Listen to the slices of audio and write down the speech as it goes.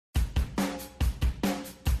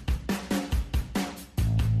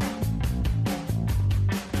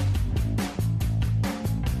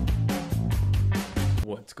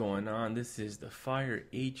going on? This is the Fire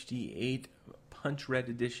HD8 Punch Red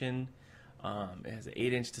Edition. It has an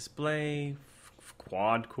 8-inch display,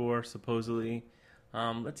 quad core supposedly.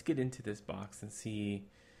 Let's get into this box and see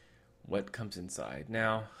what comes inside.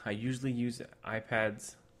 Now, I usually use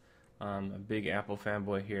iPads. A big Apple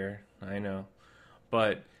fanboy here, I know.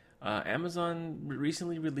 But Amazon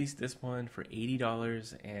recently released this one for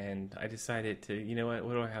 $80, and I decided to, you know what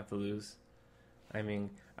do I have to lose? I mean,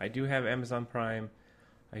 I do have Amazon Prime.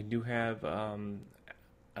 I do have, I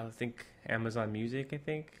think, Amazon Music, I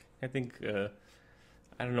think, I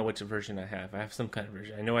don't know which version I have. I have some kind of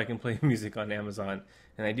version. I know I can play music on Amazon,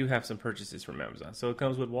 and I do have some purchases from Amazon. So it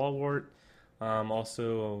comes with wall wart,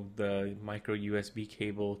 also the micro USB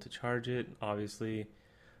cable to charge it, obviously.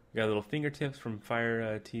 We got little fingertips from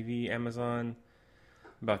Fire TV, Amazon,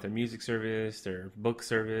 about their music service, their book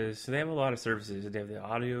service. So they have a lot of services. They have the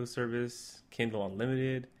audio service, Kindle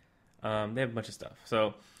Unlimited. They have a bunch of stuff.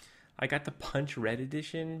 So I got the Punch Red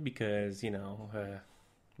edition because, let's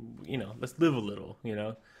live a little,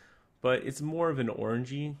 But it's more of an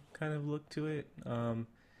orangey kind of look to it.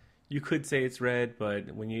 You could say it's red,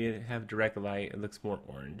 but when you have direct light, it looks more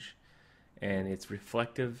orange. And it's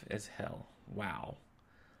reflective as hell. Wow.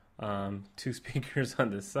 2 speakers on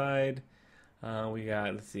the side. We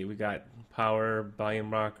got power, volume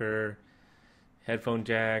rocker, headphone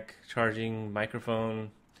jack, charging, microphone.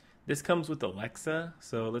 This comes with Alexa,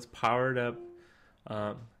 so let's power it up.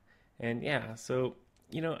 And yeah, so,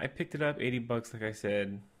 I picked it up, $80, like I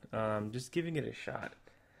said, just giving it a shot.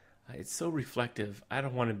 It's so reflective. I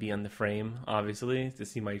don't want to be on the frame, obviously, to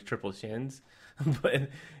see my triple chins. But,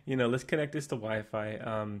 let's connect this to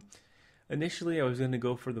Wi-Fi. Initially, I was going to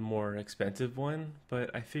go for the more expensive one,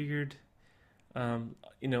 but I figured, I'm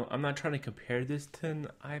not trying to compare this to an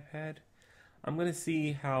iPad. I'm going to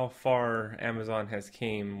see how far Amazon has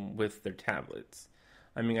came with their tablets.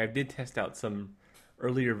 I mean, I did test out some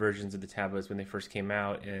earlier versions of the tablets when they first came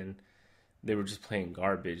out, and they were just plain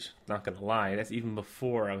garbage. Not going to lie. That's even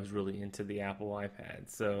before I was really into the Apple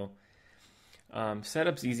iPad. So,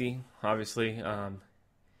 setup's easy, obviously.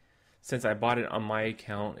 Since I bought it on my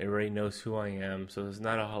account, it already knows who I am, so there's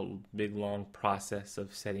not a whole big long process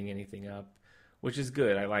of setting anything up, which is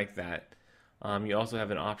good. I like that. You also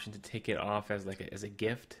have an option to take it off as a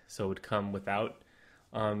gift, so it would come without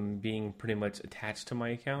being pretty much attached to my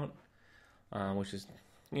account, which is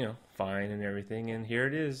fine and everything. And here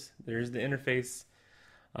it is. There's the interface.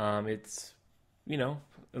 It's it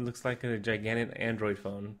looks like a gigantic Android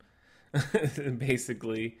phone,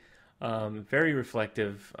 basically. Very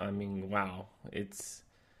reflective. I mean, wow, it's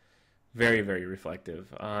very, very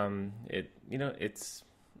reflective. It's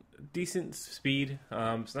decent speed.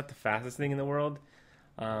 It's not the fastest thing in the world.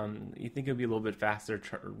 You think it would be a little bit faster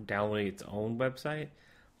downloading its own website,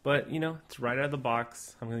 but it's right out of the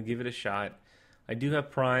box. I'm going to give it a shot. I do have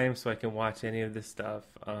Prime, so I can watch any of this stuff.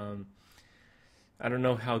 I don't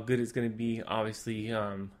know how good it's going to be, obviously,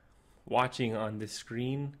 watching on this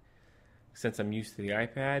screen, since I'm used to the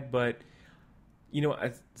iPad, but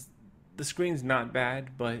the screen's not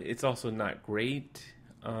bad, but it's also not great.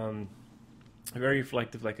 Very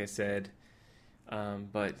reflective, like I said,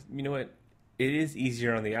 but you know what? It is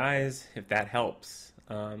easier on the eyes, if that helps.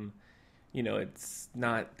 It's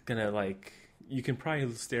not gonna you can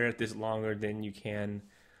probably stare at this longer than you can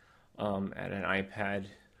at an iPad,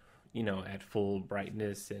 at full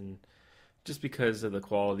brightness, and just because of the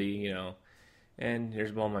quality, And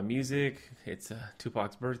here's all my music. It's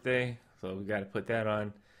Tupac's birthday, so we got to put that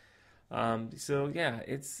on. So yeah,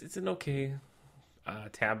 it's an okay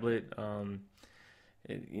tablet.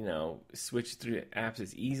 Switch through apps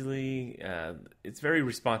as easily. It's very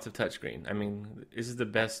responsive touchscreen. I mean, this is the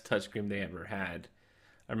best touchscreen they ever had.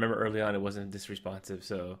 I remember early on it wasn't this responsive,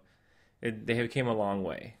 so they came a long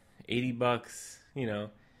way. $80,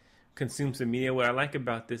 consume some media. What I like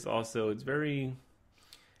about this also, it's very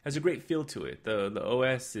has a great feel to it. The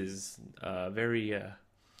OS is very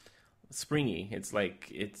springy. It's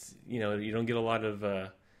you don't get a lot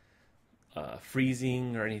of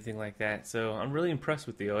freezing or anything like that. So I'm really impressed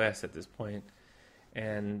with the OS at this point.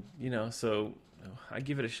 And so I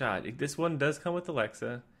give it a shot. This one does come with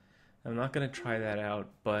Alexa. I'm not going to try that out,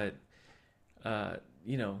 but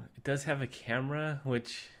it does have a camera,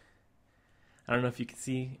 which I don't know if you can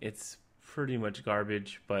see. It's pretty much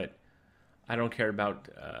garbage, but I don't care about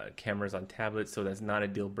cameras on tablets, so that's not a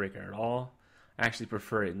deal breaker at all. I actually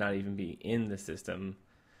prefer it not even be in the system.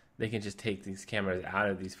 They can just take these cameras out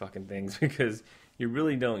of these fucking things because you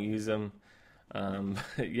really don't use them.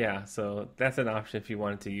 Yeah, so that's an option if you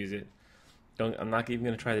wanted to use it. I'm not even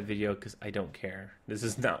going to try the video because I don't care. This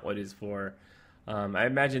is not what it's for. I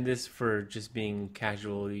imagine this for just being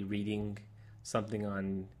casually reading something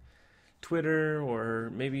on Twitter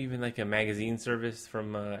or maybe even like a magazine service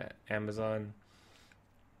from Amazon.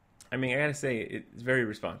 I mean, I gotta say, it's very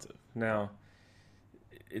responsive. Now,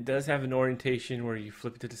 it does have an orientation where you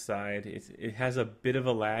flip it to the side. It has a bit of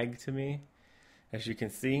a lag to me, as you can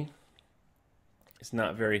see. It's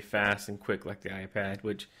not very fast and quick like the iPad,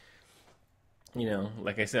 which,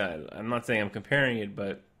 like I said, I'm not saying I'm comparing it,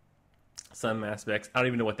 but some aspects, I don't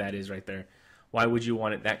even know what that is right there. Why would you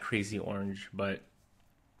want it that crazy orange? But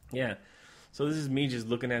yeah, so this is me just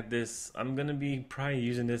looking at this. I'm going to be probably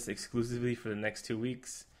using this exclusively for the next 2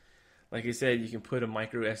 weeks. Like I said, you can put a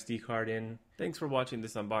micro SD card in. Thanks for watching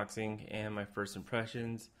this unboxing and my first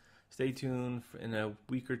impressions. Stay tuned in a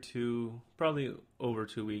week or two, probably over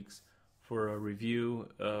 2 weeks, for a review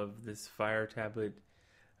of this Fire Tablet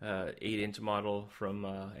 8-inch model from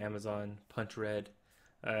Amazon, Punch Red.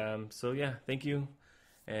 So yeah, thank you,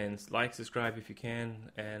 and like, subscribe if you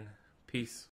can, and peace.